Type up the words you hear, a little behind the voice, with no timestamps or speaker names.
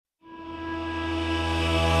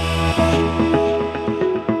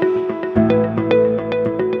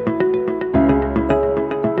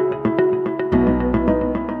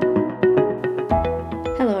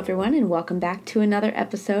welcome back to another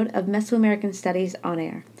episode of Mesoamerican Studies on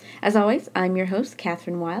Air. As always, I'm your host,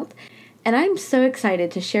 Catherine Wild, and I'm so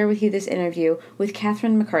excited to share with you this interview with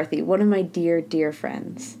Catherine McCarthy, one of my dear, dear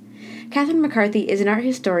friends. Catherine McCarthy is an art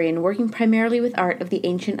historian working primarily with art of the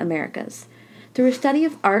ancient Americas. Through a study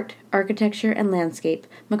of art, architecture, and landscape,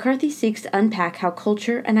 McCarthy seeks to unpack how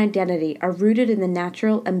culture and identity are rooted in the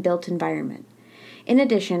natural and built environment. In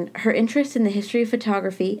addition, her interest in the history of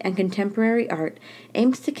photography and contemporary art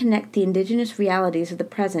aims to connect the indigenous realities of the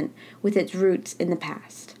present with its roots in the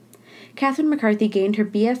past. Catherine McCarthy gained her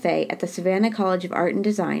BFA at the Savannah College of Art and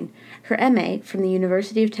Design, her MA from the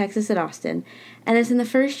University of Texas at Austin, and is in the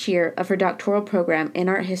first year of her doctoral program in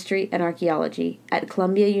art history and archaeology at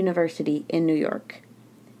Columbia University in New York.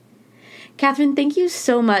 Catherine, thank you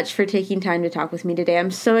so much for taking time to talk with me today.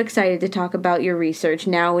 I'm so excited to talk about your research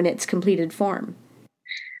now in its completed form.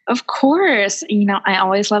 Of course. I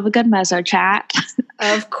always love a good meso chat.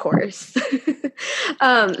 Of course.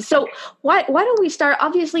 So why don't we start?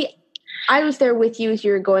 Obviously, I was there with you as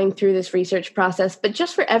you were going through this research process, but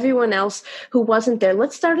just for everyone else who wasn't there,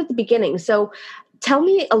 let's start at the beginning. So tell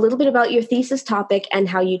me a little bit about your thesis topic and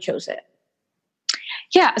how you chose it.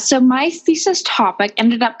 Yeah, so my thesis topic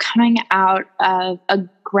ended up coming out of a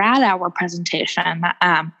grad hour presentation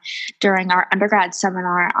during our undergrad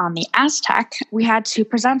seminar on the Aztec. We had to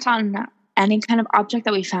present on any kind of object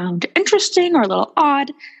that we found interesting or a little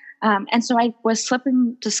odd. And so I was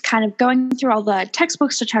just kind of going through all the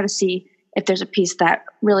textbooks to try to see if there's a piece that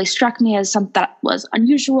really struck me as something that was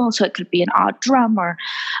unusual. So it could be an odd drum or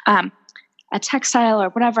a textile or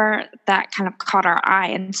whatever that kind of caught our eye.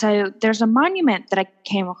 And so there's a monument that I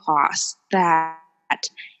came across that,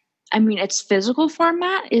 its physical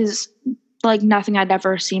format is like nothing I'd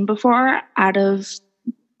ever seen before out of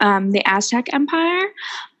the Aztec Empire.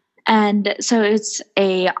 And so it's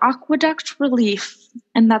a aqueduct relief,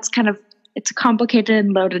 and that's it's a complicated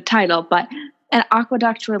and loaded title, but an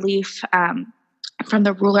aqueduct relief from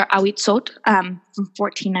the ruler Ahuitzotl from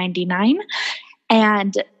 1499.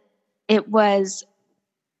 And it was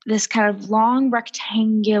this kind of long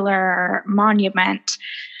rectangular monument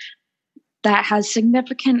that has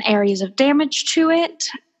significant areas of damage to it,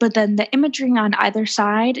 but then the imagery on either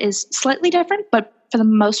side is slightly different, but for the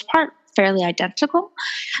most part, fairly identical,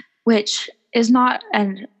 which is not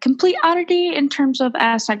a complete oddity in terms of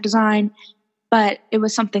Aztec design, but it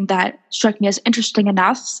was something that struck me as interesting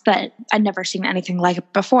enough that I'd never seen anything like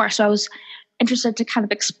it before. So I was interested to kind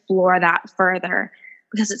of explore that further,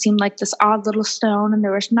 because it seemed like this odd little stone and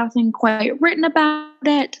there was nothing quite written about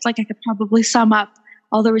it. Like I could probably sum up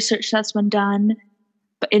all the research that's been done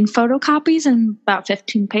in photocopies in about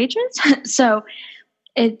 15 pages. So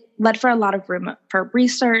it led for a lot of room for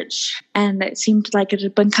research, and it seemed like it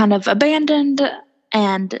had been kind of abandoned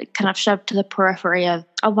and kind of shoved to the periphery of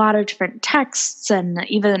a lot of different texts and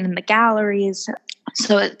even in the galleries.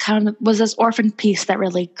 So it kind of was this orphan piece that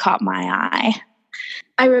really caught my eye.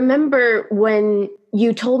 I remember when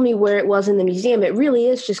you told me where it was in the museum, it really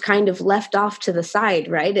is just kind of left off to the side,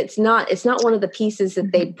 right? It's not one of the pieces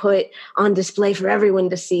that they put on display for everyone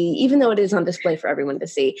to see, even though it is on display for everyone to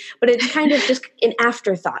see, but it's kind of just an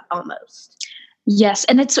afterthought almost. Yes,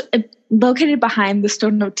 and it's located behind the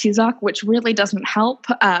Stone of Tizoc, which really doesn't help.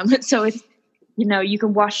 So it's, you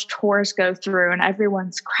can watch tours go through and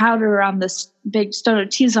everyone's crowded around this big Stone of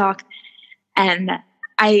Tizoc, and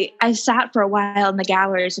I sat for a while in the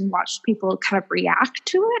galleries and watched people kind of react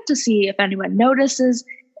to it to see if anyone notices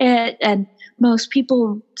it. And most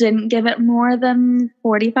people didn't give it more than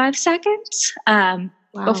 45 seconds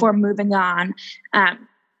before moving on.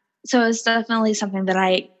 So it's definitely something that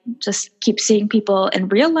I just keep seeing people in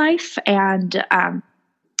real life and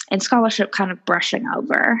in scholarship kind of brushing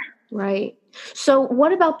over. Right. So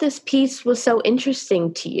what about this piece was so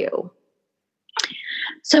interesting to you?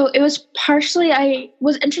 So it was partially, I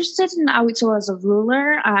was interested in Ahuitzotl as a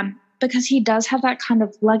ruler because he does have that kind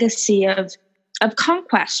of legacy of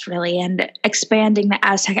conquest, really, and expanding the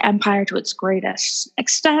Aztec Empire to its greatest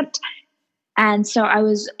extent. And so I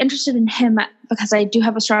was interested in him because I do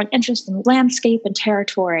have a strong interest in landscape and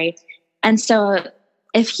territory. And so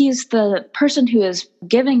if he's the person who is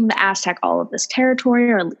giving the Aztec all of this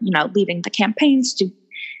territory or, leading the campaigns to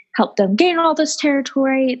help them gain all this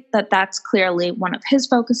territory, that's clearly one of his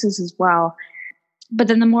focuses as well. But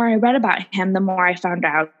then the more I read about him, the more I found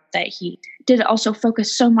out that he did also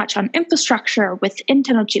focus so much on infrastructure within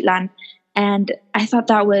Tenochtitlan. And I thought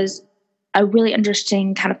that was a really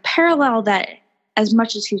interesting kind of parallel, that as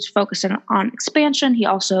much as he was focusing on expansion, he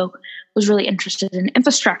also was really interested in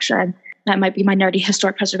infrastructure. And That might be my nerdy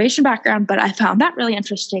historic preservation background, but I found that really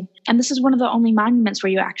interesting. And this is one of the only monuments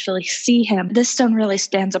where you actually see him. This stone really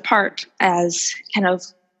stands apart as kind of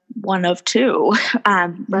one of two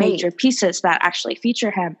major pieces that actually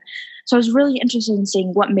feature him. So I was really interested in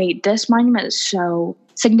seeing what made this monument so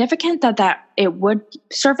significant that it would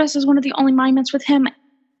surface as one of the only monuments with him.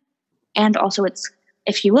 And also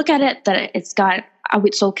if you look at it, that it's got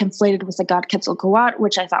Ahuitzotl conflated with the god Quetzalcoatl,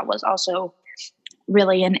 which I thought was also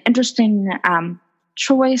really an interesting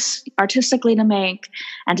choice artistically to make,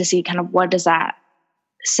 and to see kind of what does that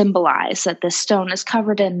symbolize, that this stone is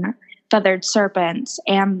covered in feathered serpents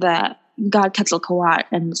and the god Quetzalcoatl.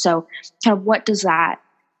 And so kind of what does that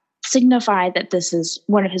signify, that this is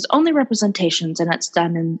one of his only representations and it's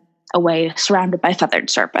done in a way surrounded by feathered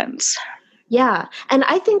serpents. Yeah. And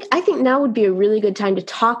I think now would be a really good time to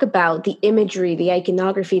talk about the imagery, the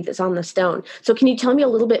iconography that's on the stone. So can you tell me a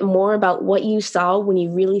little bit more about what you saw when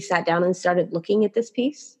you really sat down and started looking at this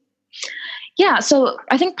piece? Yeah. So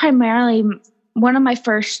I think primarily one of my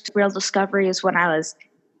first real discoveries when I was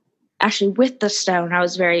actually with the stone, I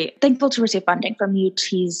was very thankful to receive funding from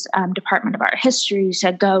UT's Department of Art History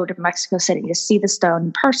to go to Mexico City to see the stone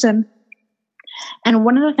in person. And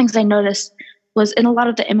one of the things I noticed was in a lot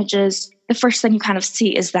of the images, the first thing you kind of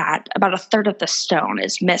see is that about a third of the stone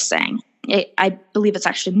is missing. I believe it's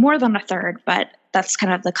actually more than a third, but that's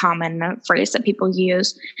kind of the common phrase that people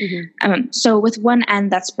use. Mm-hmm. So with one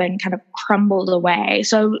end that's been kind of crumbled away.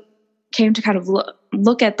 So I came to kind of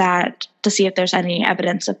look at that to see if there's any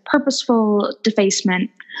evidence of purposeful defacement.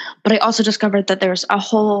 But I also discovered that there's a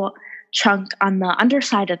whole chunk on the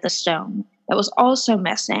underside of the stone that was also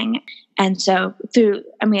missing. And so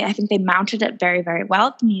I think they mounted it very, very well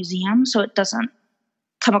at the museum, so it doesn't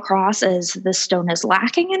come across as the stone is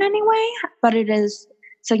lacking in any way, but it is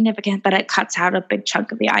significant that it cuts out a big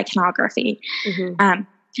chunk of the iconography. Mm-hmm.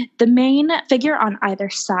 The main figure on either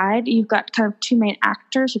side, you've got kind of two main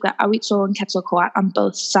actors. You've got Ahuitzotl and Quetzalcoatl on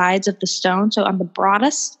both sides of the stone. So on the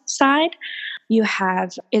broadest side,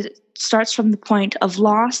 it starts from the point of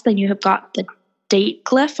loss, then you have got the date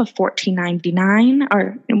glyph of 1499,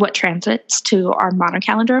 or what transits to our modern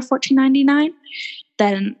calendar of 1499.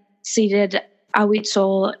 Then seated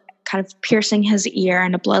Ahuitzotl kind of piercing his ear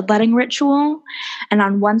in a bloodletting ritual. And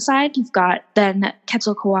on one side, you've got then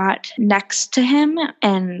Quetzalcoatl next to him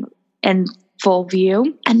and in full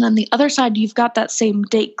view. And on the other side, you've got that same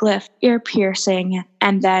date glyph, ear piercing,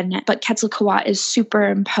 but Quetzalcoatl is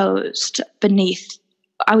superimposed beneath.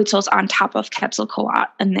 Ahuitzot's on top of Quetzalcoatl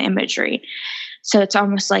in the imagery. So it's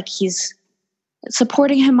almost like he's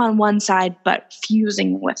supporting him on one side, but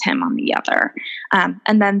fusing with him on the other.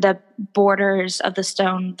 And then the borders of the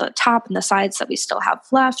stone, the top and the sides that we still have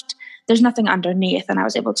left, there's nothing underneath. And I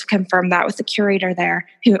was able to confirm that with the curator there,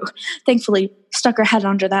 who thankfully stuck her head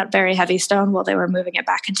under that very heavy stone while they were moving it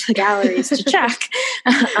back into the galleries to check.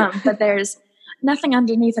 But there's nothing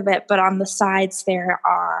underneath of it, but on the sides there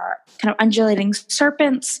are kind of undulating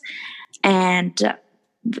serpents and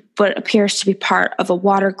what appears to be part of a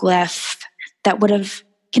water glyph that would have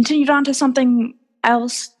continued on to something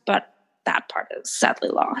else, but that part is sadly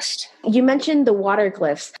lost. You mentioned the water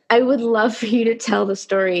glyphs. I would love for you to tell the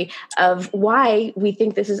story of why we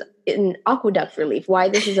think this is an aqueduct relief, why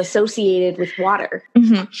this is associated with water.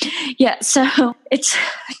 Mm-hmm. Yeah, so it's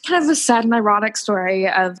kind of a sad and ironic story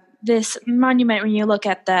of this monument when you look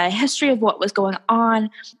at the history of what was going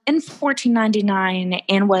on in 1499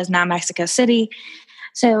 in what is now Mexico City.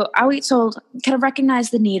 So Ahuitzotl kind of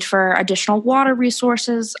recognized the need for additional water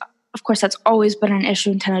resources. Of course, that's always been an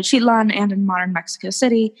issue in Tenochtitlan and in modern Mexico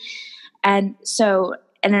City. And so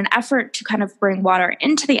in an effort to kind of bring water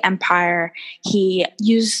into the empire, he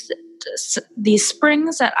used these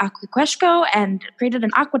springs at Aquiquexco and created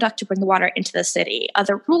an aqueduct to bring the water into the city.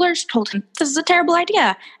 Other rulers told him, this is a terrible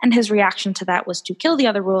idea. And his reaction to that was to kill the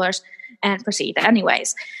other rulers and proceed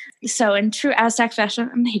anyways. So in true Aztec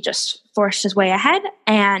fashion, he just forced his way ahead.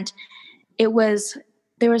 And there was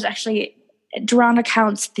actually drawn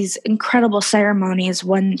accounts, these incredible ceremonies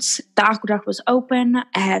once the aqueduct was open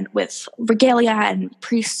and with regalia and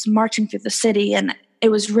priests marching through the city. And it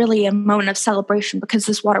was really a moment of celebration because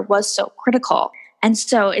this water was so critical. And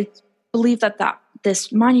so it's believed that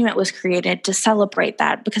this monument was created to celebrate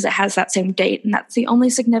that because it has that same date. And that's the only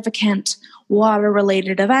significant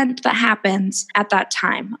water-related event that happens at that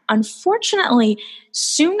time. Unfortunately,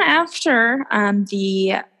 soon after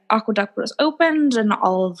the aqueduct was opened and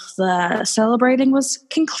all of the celebrating was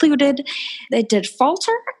concluded, they did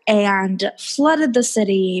falter and flooded the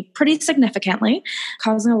city pretty significantly,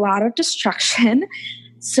 causing a lot of destruction.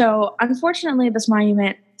 So unfortunately, this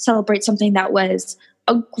monument celebrates something that was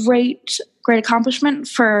a great accomplishment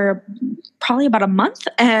for probably about a month,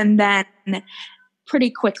 and then pretty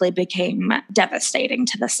quickly became devastating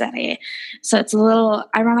to the city. So it's a little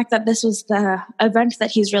ironic that this was the event that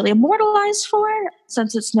he's really immortalized for,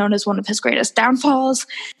 since it's known as one of his greatest downfalls.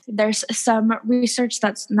 There's some research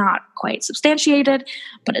that's not quite substantiated,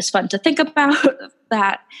 but it's fun to think about,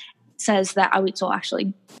 that says that Ahuitzotl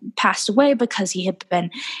actually passed away because he had been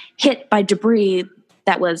hit by debris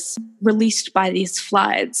that was released by these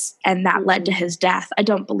floods, and that led to his death. I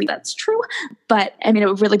don't believe that's true, but I mean, it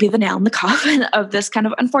would really be the nail in the coffin of this kind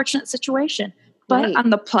of unfortunate situation. But Right. on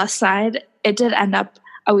the plus side, it did end up,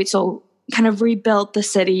 Ahuitzotl kind of rebuilt the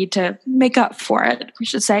city to make up for it, we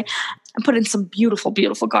should say, and put in some beautiful,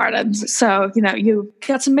 beautiful gardens. So, you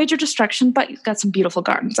got some major destruction, but you got some beautiful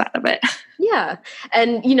gardens out of it. Yeah.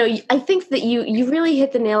 And, I think that you really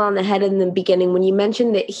hit the nail on the head in the beginning when you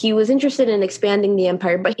mentioned that he was interested in expanding the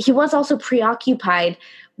empire, but he was also preoccupied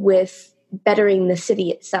with bettering the city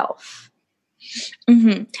itself.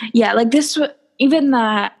 Mm-hmm. Yeah, like this, even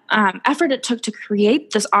the effort it took to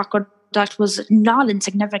create this aqueduct was not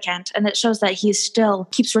insignificant, and it shows that he still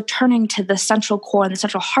keeps returning to the central core and the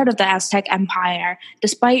central heart of the Aztec Empire.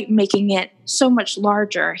 Despite making it so much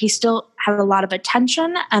larger, he still had a lot of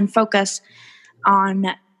attention and focus on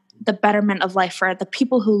the betterment of life for the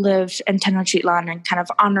people who lived in Tenochtitlan and kind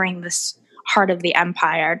of honoring this heart of the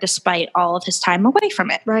empire despite all of his time away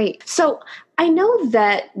from it. Right. So I know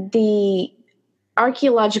that the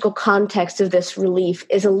archaeological context of this relief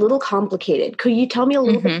is a little complicated. Could you tell me a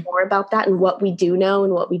little bit more about that and what we do know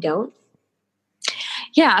and what we don't?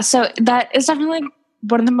 Yeah, so that is definitely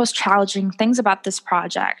one of the most challenging things about this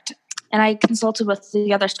project. And I consulted with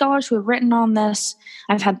the other scholars who have written on this.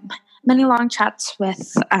 I've had many long chats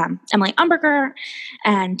with Emily Umberger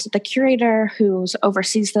and the curator who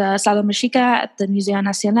oversees the Sala Mexica at the Museo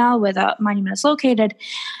Nacional where the monument is located.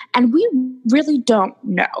 And we really don't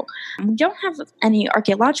know. We don't have any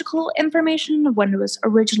archaeological information of when it was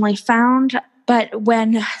originally found, but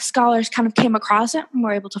when scholars kind of came across it and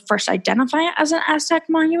were able to first identify it as an Aztec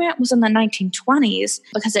monument was in the 1920s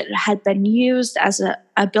because it had been used as a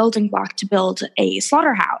building block to build a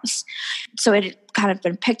slaughterhouse. So it had kind of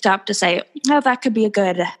been picked up to say, oh, that could be a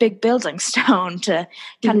good big building stone to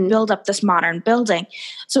kind of build up this modern building.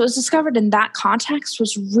 So it was discovered in that context,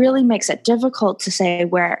 which really makes it difficult to say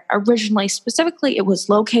where originally specifically it was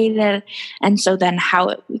located, and so then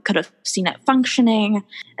how we could have seen it functioning.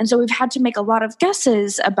 And so we've had to make a lot of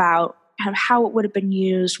guesses about kind of how it would have been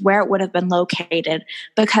used, where it would have been located,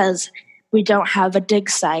 because we don't have a dig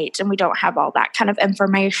site and we don't have all that kind of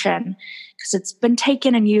information because it's been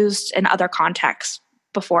taken and used in other contexts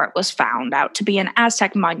before it was found out to be an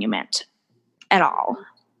Aztec monument at all.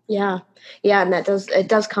 Yeah, and it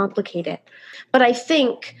does complicate it. But I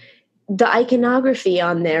think the iconography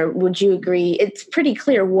on there, would you agree, it's pretty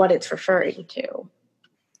clear what it's referring to?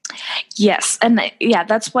 Yes, and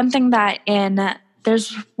that's one thing that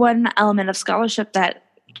there's one element of scholarship that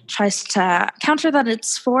tries to counter that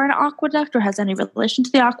it's for an aqueduct or has any relation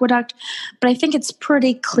to the aqueduct. But I think it's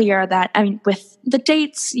pretty clear that, with the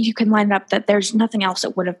dates, you can line it up that there's nothing else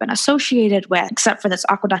it would have been associated with except for this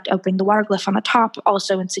aqueduct opening. The water glyph on the top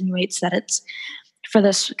also insinuates that it's for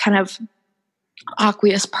this kind of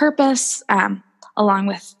aqueous purpose, along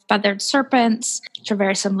with feathered serpents, which are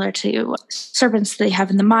very similar to serpents they have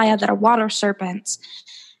in the Maya that are water serpents.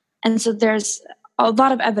 And so there's a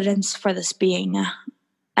lot of evidence for this being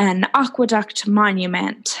an aqueduct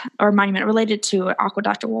monument or a monument related to an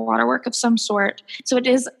aqueduct or waterwork of some sort. So it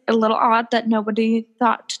is a little odd that nobody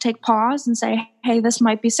thought to take pause and say, hey, this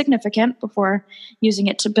might be significant before using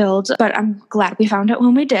it to build. But I'm glad we found it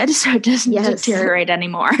when we did, so it doesn't deteriorate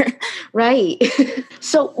anymore. Right.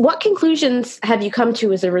 So what conclusions have you come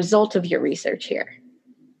to as a result of your research here?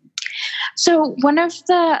 So one of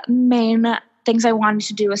the main things I wanted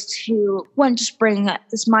to do was to, one, just bring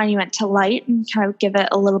this monument to light and kind of give it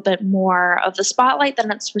a little bit more of the spotlight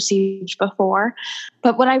than it's received before.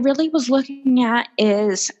 But what I really was looking at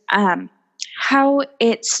is how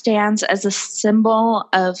it stands as a symbol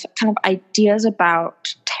of kind of ideas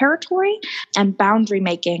about territory and boundary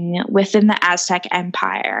making within the Aztec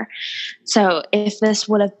Empire. So if this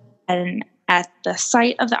would have been at the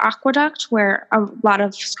site of the aqueduct, where a lot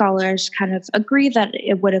of scholars kind of agree that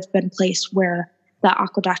it would have been placed where the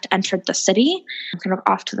aqueduct entered the city, kind of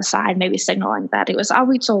off to the side, maybe signaling that it was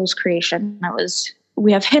Ahuitzol's creation.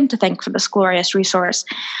 We have him to thank for this glorious resource.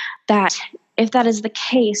 That if that is the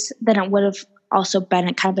case, then it would have also been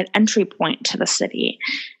a kind of an entry point to the city.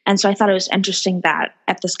 And so I thought it was interesting that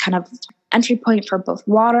at this kind of entry point for both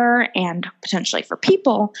water and potentially for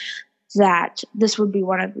people, that this would be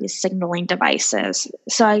one of these signaling devices.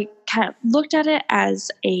 So I kind of looked at it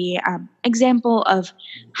as a example of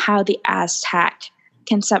how the Aztec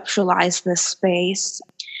conceptualized this space.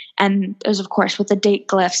 And there's, of course, with the date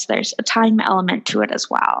glyphs, there's a time element to it as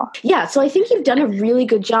well. Yeah, so I think you've done a really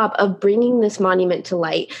good job of bringing this monument to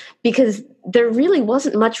light, because there really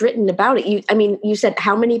wasn't much written about it. You said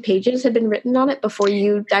how many pages had been written on it before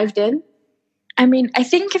you dived in? I mean, I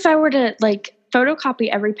think if I were to photocopy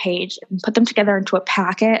every page and put them together into a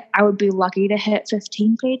packet, I would be lucky to hit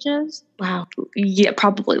 15 pages. Wow. Yeah,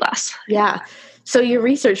 probably less. Yeah. So your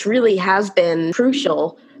research really has been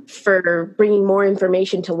crucial for bringing more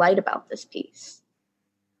information to light about this piece.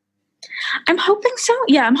 I'm hoping so.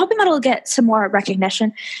 Yeah, I'm hoping that it'll get some more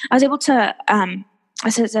recognition. I was able to,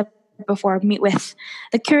 as I said before, meet with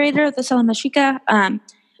the curator of the Sala Mexica to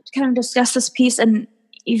kind of discuss this piece, and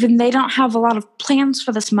even they don't have a lot of plans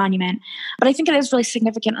for this monument, but I think it is really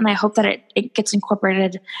significant, and I hope that it gets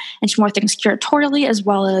incorporated into more things curatorially as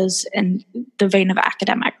well as in the vein of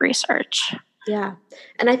academic research. Yeah.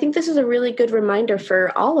 And I think this is a really good reminder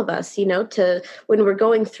for all of us, to when we're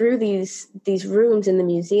going through these rooms in the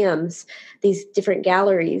museums, these different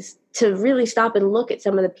galleries, to really stop and look at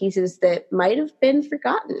some of the pieces that might have been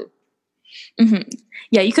forgotten. Mm-hmm.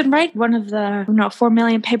 Yeah, you can write one of the 4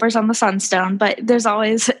 million papers on the Sunstone, but there's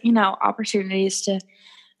always, opportunities to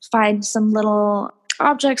find some little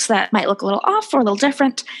objects that might look a little off or a little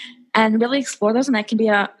different and really explore those. And that can be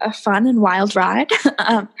a fun and wild ride,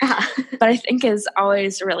 but I think is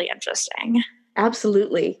always really interesting.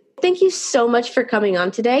 Absolutely. Thank you so much for coming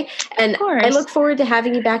on today. And I look forward to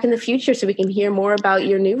having you back in the future so we can hear more about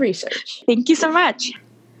your new research. Thank you so much.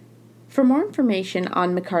 For more information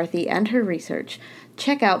on McCarthy and her research,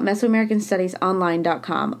 check out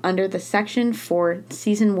MesoAmericanStudiesOnline.com under the section for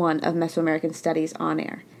Season 1 of Mesoamerican Studies On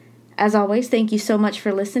Air. As always, thank you so much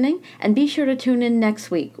for listening, and be sure to tune in next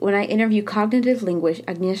week when I interview cognitive linguist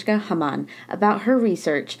Agnieszka Hamann about her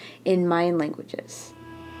research in Mayan languages.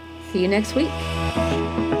 See you next week.